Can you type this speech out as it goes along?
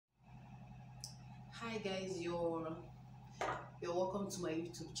Hi guys, you're welcome to my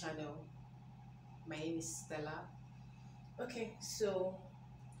YouTube channel. My name is Stella. Okay, so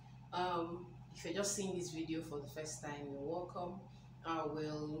if you're just seeing this video for the first time, you're welcome. I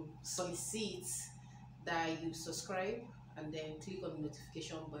will solicit that you subscribe and then click on the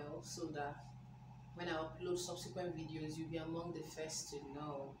notification bell so that when I upload subsequent videos, you'll be among the first to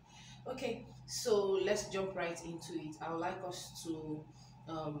know. Okay, so let's jump right into it. I would like us to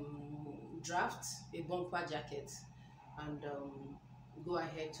draft a bumper jacket and go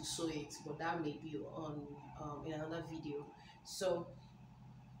ahead to sew it, but that may be on in another video. So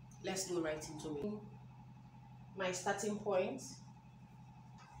let's go right into it. My starting point.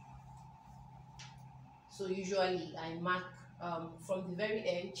 So usually I mark from the very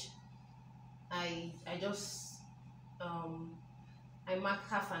edge. I just I mark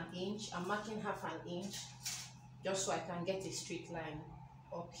half an inch. I'm marking half an inch just so I can get a straight line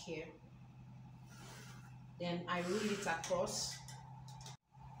up here. Then I rule it across.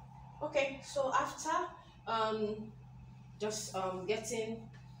 Okay, so after just getting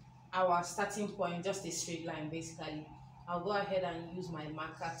our starting point, just a straight line basically, I'll go ahead and use my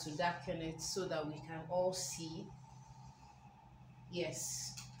marker to darken it so that we can all see.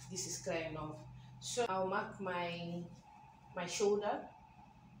 Yes, this is clear enough. So I'll mark my shoulder.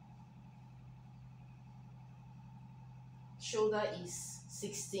 Shoulder is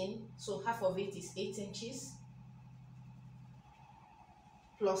 16, so half of it is 8 inches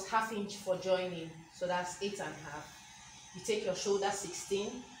plus half inch for joining, so that's 8.5. You take your shoulder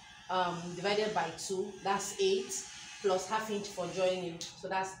 16 divided by 2, that's 8, plus half inch for joining, so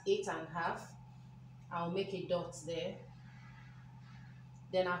that's 8.5. I'll make a dot there.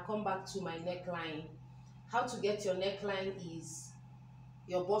 Then I'll come back to my neckline. How to get your neckline is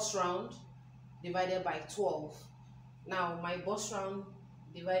your bust round divided by 12. Now my bust round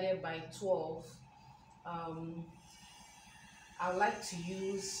divided by 12, I like to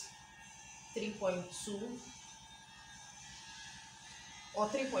use 3.2 or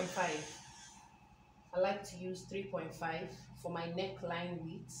 3.5. I like to use 3.5 for my neckline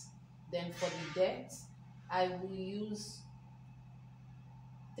width. Then for the depth, I will use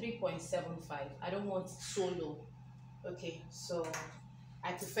 3.75. I don't want it so low. Okay, so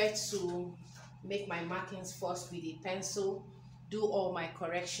I prefer to make my markings first with a pencil, do all my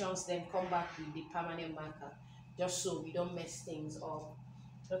corrections, then come back with the permanent marker, just so we don't mess things up.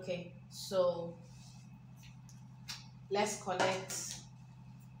 Okay, so let's connect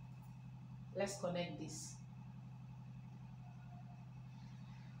this.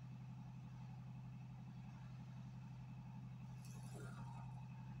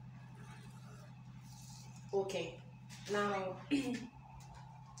 Okay, now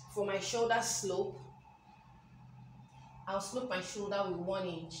for my shoulder slope, I'll slope my shoulder with 1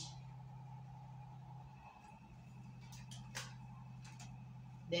 inch.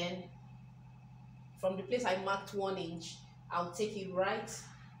 Then from the place I marked 1 inch, I'll take it right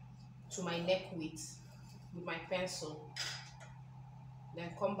to my neck width with my pencil.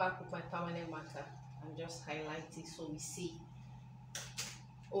 Then come back with my permanent marker and just highlight it so we see.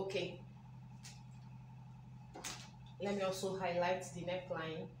 Okay. Let me also highlight the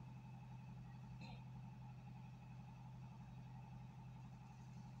neckline.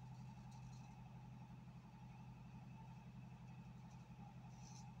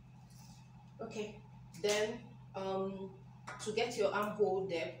 Okay, then to get your armhole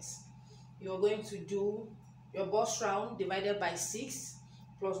depth, you're going to do your bust round divided by 6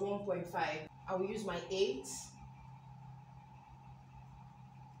 plus 1.5. I will use my 8.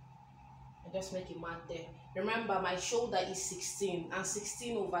 I just make a mark there. Remember, my shoulder is 16, and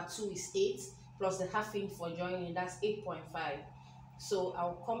 16 over 2 is 8, plus the half inch for joining, that's 8.5. So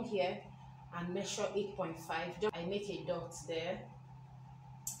I'll come here and measure 8.5. I make a dot there,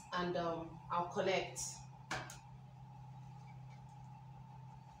 and I'll collect.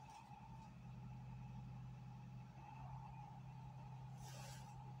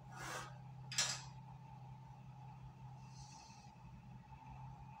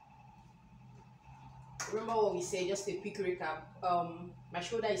 Remember what we said, just a quick recap. My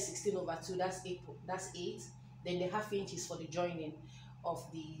shoulder is 16 over 2, that's 8. Then the half inch is for the joining of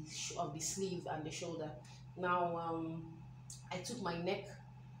the sleeve and the shoulder. Now I took my neck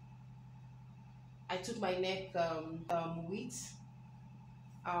width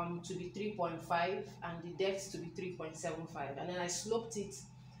to be 3.5 and the depth to be 3.75, and then I sloped it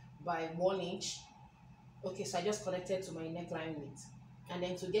by 1 inch. Okay, so I just connected to my neckline width. And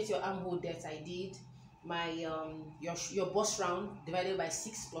then to get your armhole depth, I did my your bust round divided by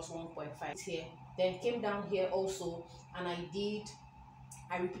 6 plus 1.5 here. Then came down here also, and I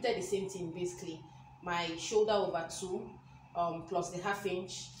repeated the same thing basically. my shoulder over 2 plus the ½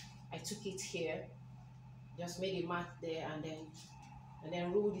 inch. I took it here, just made a mark there, and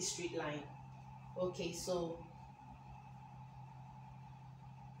then rule the straight line. Okay, so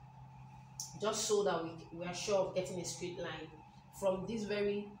just so that we are sure of getting a straight line from this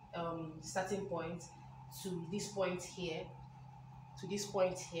very starting point to this point here, to this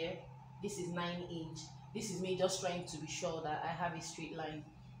point here. This is 9 inch. This is me just trying to be sure that I have a straight line.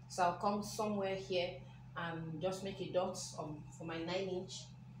 So I'll come somewhere here and just make a dot for my 9 inch.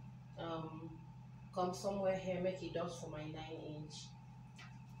 Come somewhere here, make a dot for my 9 inch,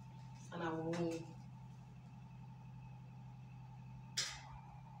 and I will move.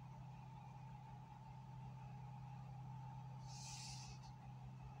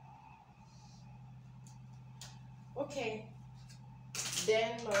 Okay,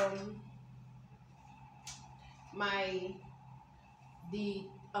 then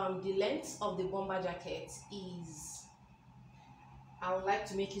the length of the bomber jacket is, I would like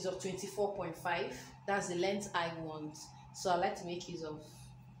to make use of 24.5. That's the length I want, so I like to make use of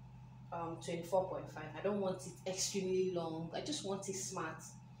 24.5. I don't want it extremely long, I just want it smart.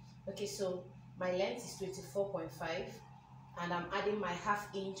 Okay, so my length is 24.5, and I'm adding my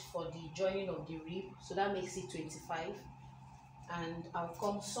 ½ inch for the joining of the rib, so that makes it 25. And I'll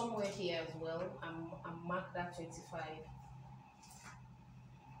come somewhere here as well and mark that 25.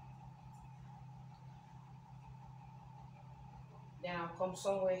 Then I'll come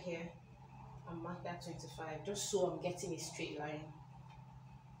somewhere here and mark that 25, just so I'm getting a straight line.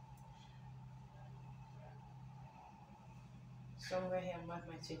 Somewhere here, mark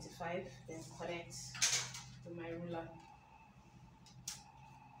my 25, then connect to my ruler.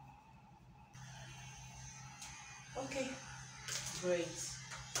 Okay, great.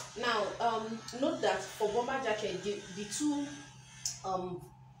 Now note that for bomber jacket, the two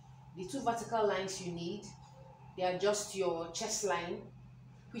vertical lines you need, they are just your chest line,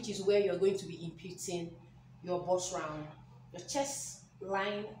 which is where you're going to be imputing your bust round, your chest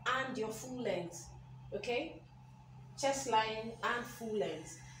line and your full length. Okay, chest line and full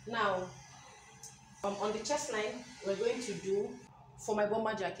length. Now on the chest line, we're going to do, for my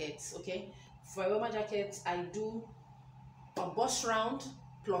bomber jacket, okay, for my bomber jacket I do a bust round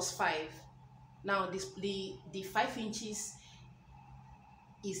plus 5. Now the 5 inches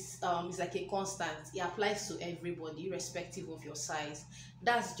is like a constant. It applies to everybody irrespective of your size.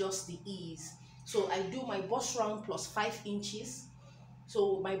 That's just the ease. So I do my bust round plus 5 inches.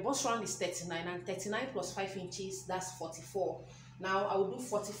 So my bust round is 39, and 39 plus 5 inches, that's 44. Now I will do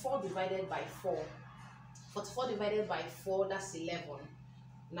 44 divided by 4. 44 divided by 4, that's 11.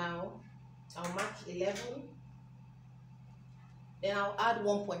 Now I'll mark 11. Then I'll add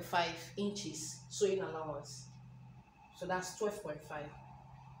 1.5 inches sewing allowance. So that's 12.5.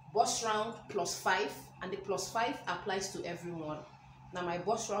 Bust round plus 5, and the plus 5 applies to everyone. Now my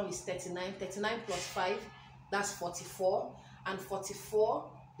bust round is 39. 39 plus 5, that's 44. And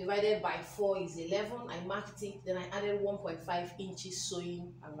 44 divided by 4 is 11. I marked it, then I added 1.5 inches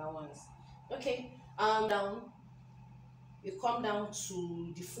sewing allowance. Okay, down, you come down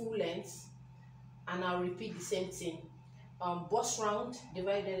to the full length, and I'll repeat the same thing. Bust round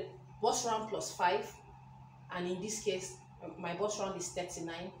plus 5, and in this case my bust round is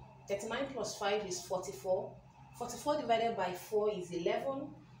 39. 39 plus 5 is 44. 44 divided by 4 is 11,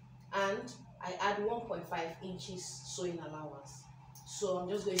 and I add 1.5 inches sewing allowance. So I'm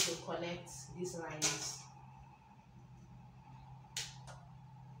just going to connect these lines.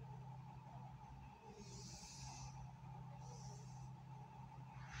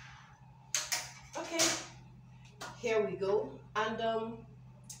 Okay, here we go. And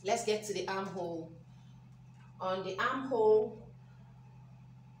let's get to the armhole. On the armhole,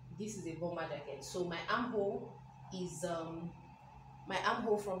 this is a bomber jacket, so my armhole is my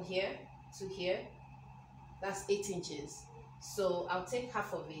armhole from here to here, that's 8 inches. So I'll take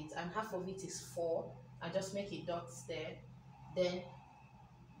half of it, and half of it is 4. I just make a dot there. Then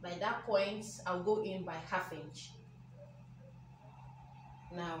by that point I'll go in by ½ inch.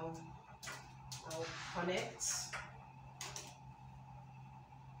 Now I'll connect.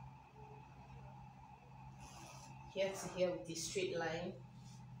 Here to here with the straight line.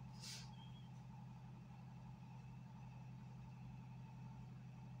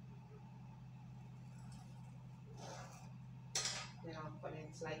 Then I'll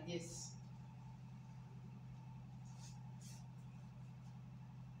connect like this.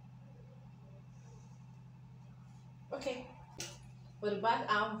 Okay, for the back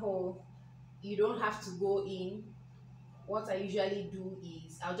armhole, you don't have to go in. What I usually do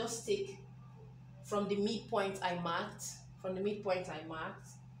is I'll just take from the midpoint I marked.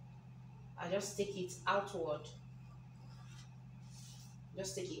 I just take it outward.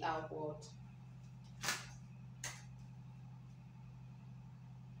 Just take it outward.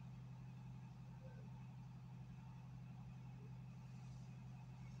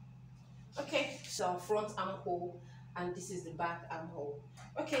 Okay, so front armhole, and this is the back armhole.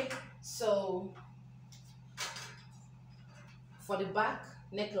 Okay, so for the back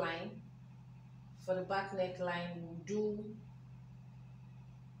neckline,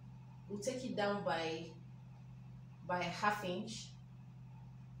 we'll take it down by a half inch.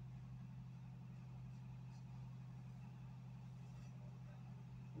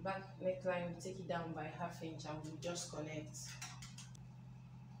 Back neckline, we'll take it down by half inch, and we'll just connect.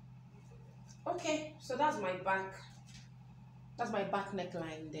 Okay, so that's my back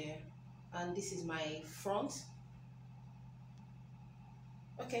neckline there, and this is my front.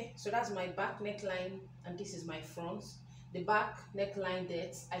 Okay, so that's my back neckline, and this is my front. The back neckline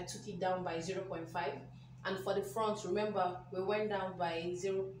depth, I took it down by 0.5, and for the front, remember, we went down by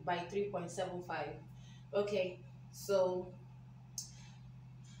 3.75. Okay, so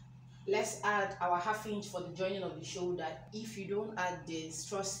let's add our half inch for the joining of the shoulder. If you don't add this,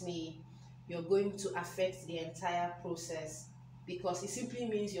 trust me, you're going to affect the entire process, because it simply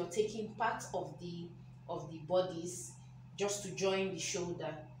means you're taking part of the bodies just to join the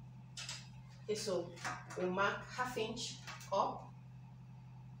shoulder. Okay, so we mark half inch up,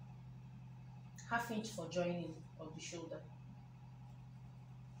 half inch for joining of the shoulder.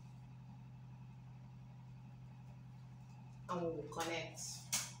 And we will connect.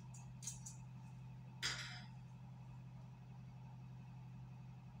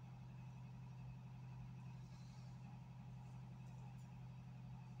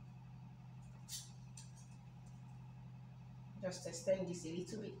 Just extend this a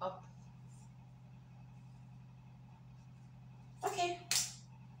little bit up. Okay,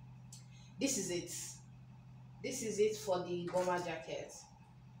 this is it for the bomber jacket.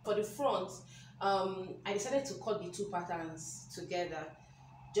 For the front, I decided to cut the two patterns together.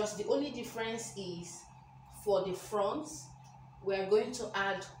 Just the only difference is for the front, we are going to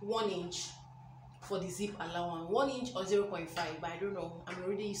add 1 inch for the zip allowance, 1 inch or 0.5, but I don't know, I'm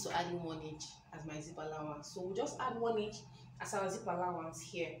already used to adding 1 inch as my zip allowance, so we'll just add 1 inch as our zip allowance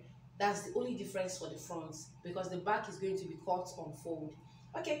here. That's the only difference for the front, because the back is going to be cut on fold.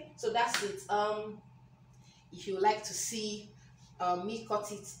 Okay, so that's it. If you like to see me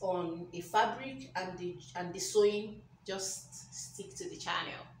cut it on a fabric and the sewing, just stick to the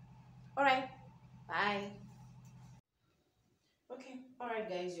channel. All right, bye. Okay, all right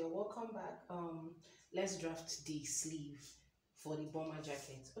guys, you're welcome back. Let's draft the sleeve for the bomber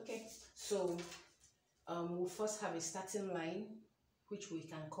jacket. Okay, so we'll first have a starting line, which we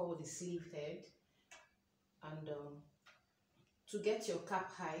can call the sleeve head, and to get your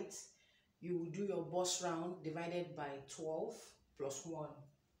cap height, you will do your bust round divided by 12 plus 1.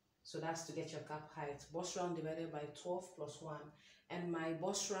 So that's to get your cap height. Bust round divided by 12 plus 1. And my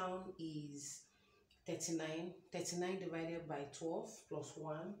bust round is 39. 39 divided by 12 plus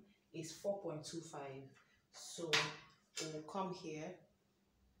 1 is 4.25. So we'll come here,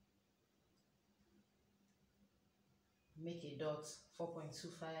 make a dot,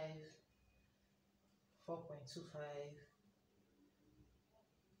 4.25, 4.25.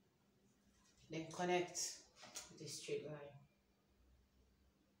 Then connect the straight line.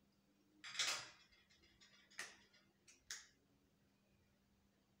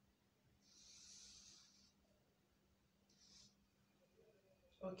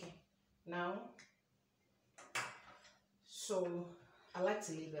 Okay, now, so I like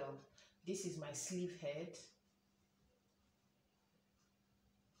to label. This is my sleeve head.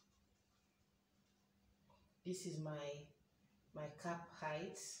 This is my cap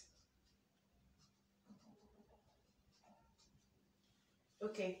height.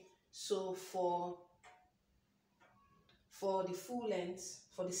 Okay, so for the full length,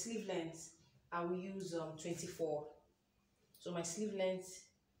 for the sleeve length, I will use 24. So my sleeve length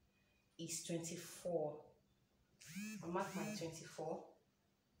is 24. I'll mark my 24.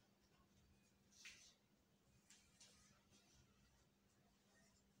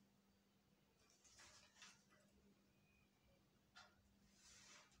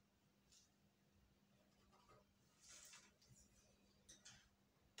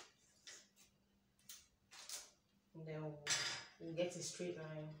 And then we'll get a straight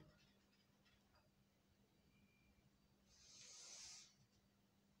line.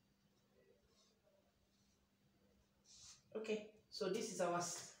 Okay, so this is our,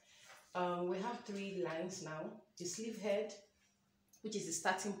 we have 3 lines now. The sleeve head, which is the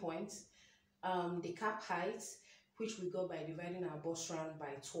starting point, the cap height, which we got by dividing our bust round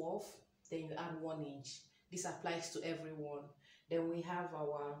by 12, then you add 1 inch. This applies to everyone. Then we have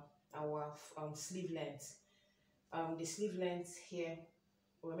our sleeve length. The sleeve length here,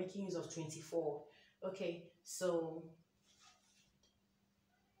 we're making use of 24. Okay, so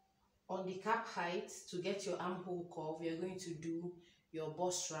on the cap height, to get your armhole curve, you're going to do your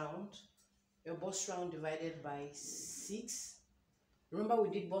bust round divided by 6. Remember, we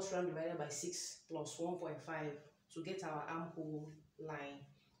did bust round divided by 6 plus 1.5 to get our armhole line.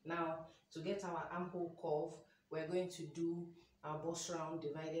 Now, to get our armhole curve, we're going to do our bust round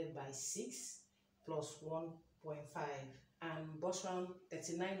divided by 6 plus 1.5. And bust round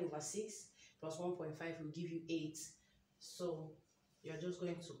 39 over 6 plus 1.5 will give you 8. So you're just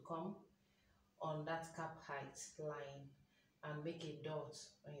going to come on that cap height line and make a dot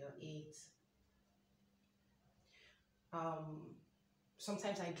on your 8.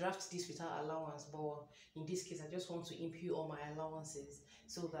 Sometimes I draft this without allowance, but in this case I just want to impute all my allowances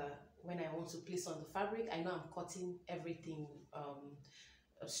so that when I want to place on the fabric, I know I'm cutting everything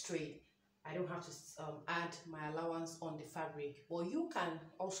straight. I don't have to add my allowance on the fabric. But you can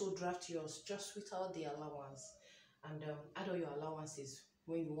also draft yours just without the allowance and add all your allowances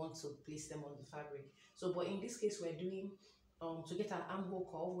when you want to place them on the fabric. So, but in this case, we're doing to get our armhole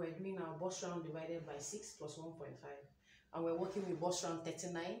curve, we're doing our bust round divided by 6 plus 1.5, and we're working with bust round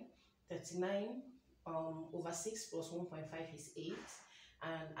 39. 39 over 6 plus 1.5 is 8,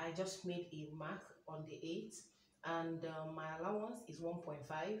 and I just made a mark on the 8, and my allowance is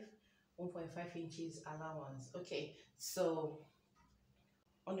 1.5 inches allowance. Okay, so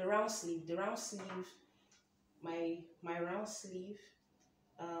on the round sleeve, my round sleeve,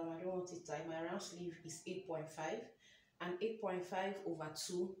 I don't want it tight. My round sleeve is 8.5, and 8.5 over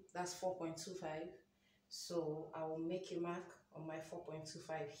 2, that's 4.25. So I will make a mark on my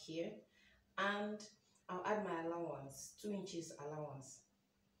 4.25 here, and I'll add my allowance, 2 inches allowance.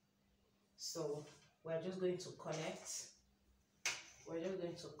 So we're just going to connect. We're just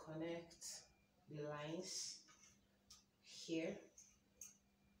going to connect the lines here.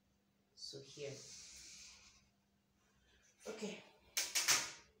 So here. Okay.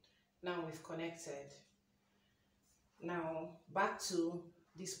 Now we've connected. Now back to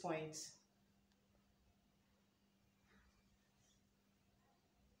this point.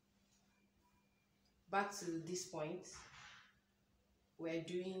 Back to this point, we're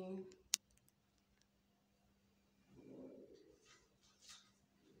doing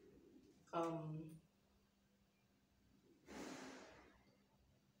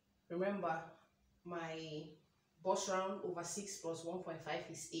remember, my bust round over 6 plus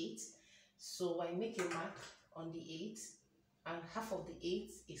 1.5 is 8. So I make a mark on the 8, and half of the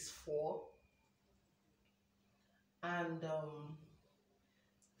 8 is 4. And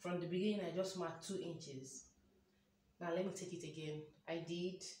from the beginning, I just marked 2 inches. Now let me take it again. I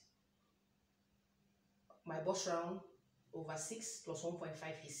did my bust round over 6 plus 1.5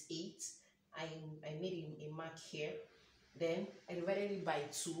 is 8. I made a mark here. Then I divided it by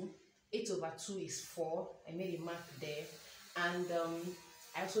 2. 8 over 2 is 4. I made a mark there. And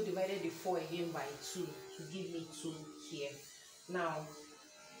I also divided the 4 again by 2 to give me 2 here. Now,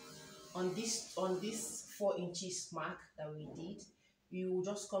 on this 4 inches mark that we did, you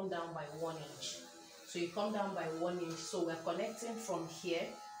just come down by 1 inch. So you come down by 1 inch. So we're connecting from here.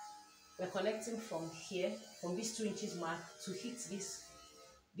 We're connecting from here, from this 2 inches mark to hit this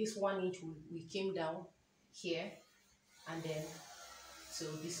 1 inch. We came down here, and then to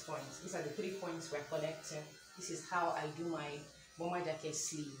this point. These are the 3 points we're connecting. This is how I do my bomber jacket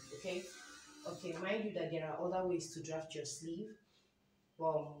sleeve. Okay, mind you that there are other ways to draft your sleeve,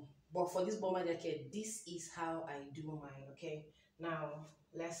 but for this bomber jacket, this is how I do mine. Okay, now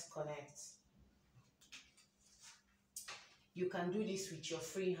let's connect. You can do this with your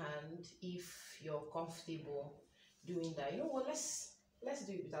free hand if you're comfortable doing that. You know what, let's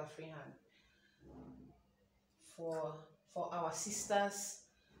do it with our free hand. For our sisters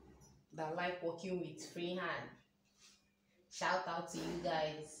that like working with free hand, shout out to you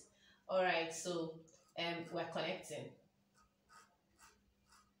guys. All right, so we're connecting.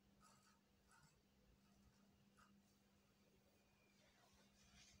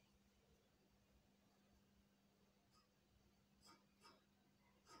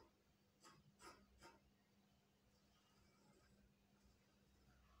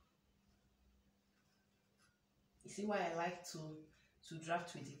 You see why I like to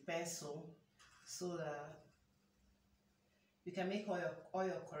draft with the pencil, so that you can make all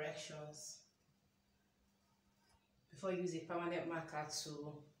your corrections before you use a permanent marker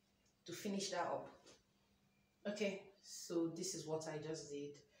to finish that up. Okay, so this is what I just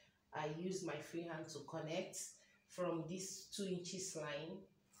did. I used my free hand to connect from this 2 inches line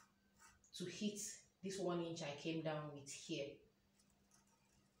to hit this 1 inch I came down with here,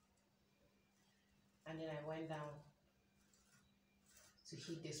 and then I went down to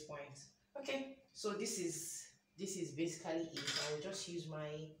hit this point. Okay, so this is basically it. I will just use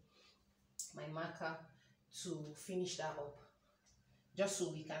my marker to finish that up, just so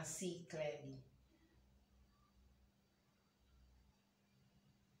we can see clearly.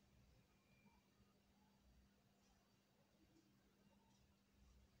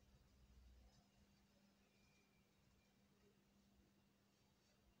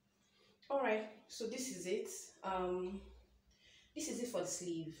 All right, so this is it. This is it for the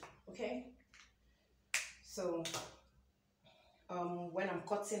sleeve. Okay, so when I'm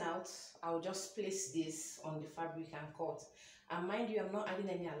cutting out, I'll just place this on the fabric and cut. And mind you, I'm not adding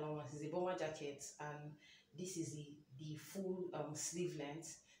any allowance. It's a bomber jacket, and this is the full sleeve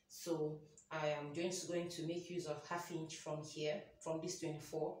length. So I am just going to make use of 1/2 inch from here, from this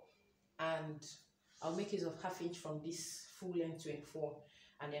 24, and I'll make use of 1/2 inch from this full length 24,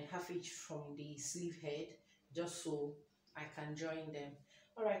 and then 1/2 inch from the sleeve head, just so I can join them.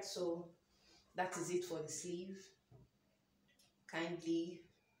 All right, so that is it for the sleeve. Kindly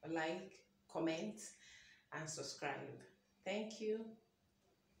like, comment, and subscribe. Thank you.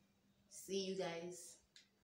 See you guys.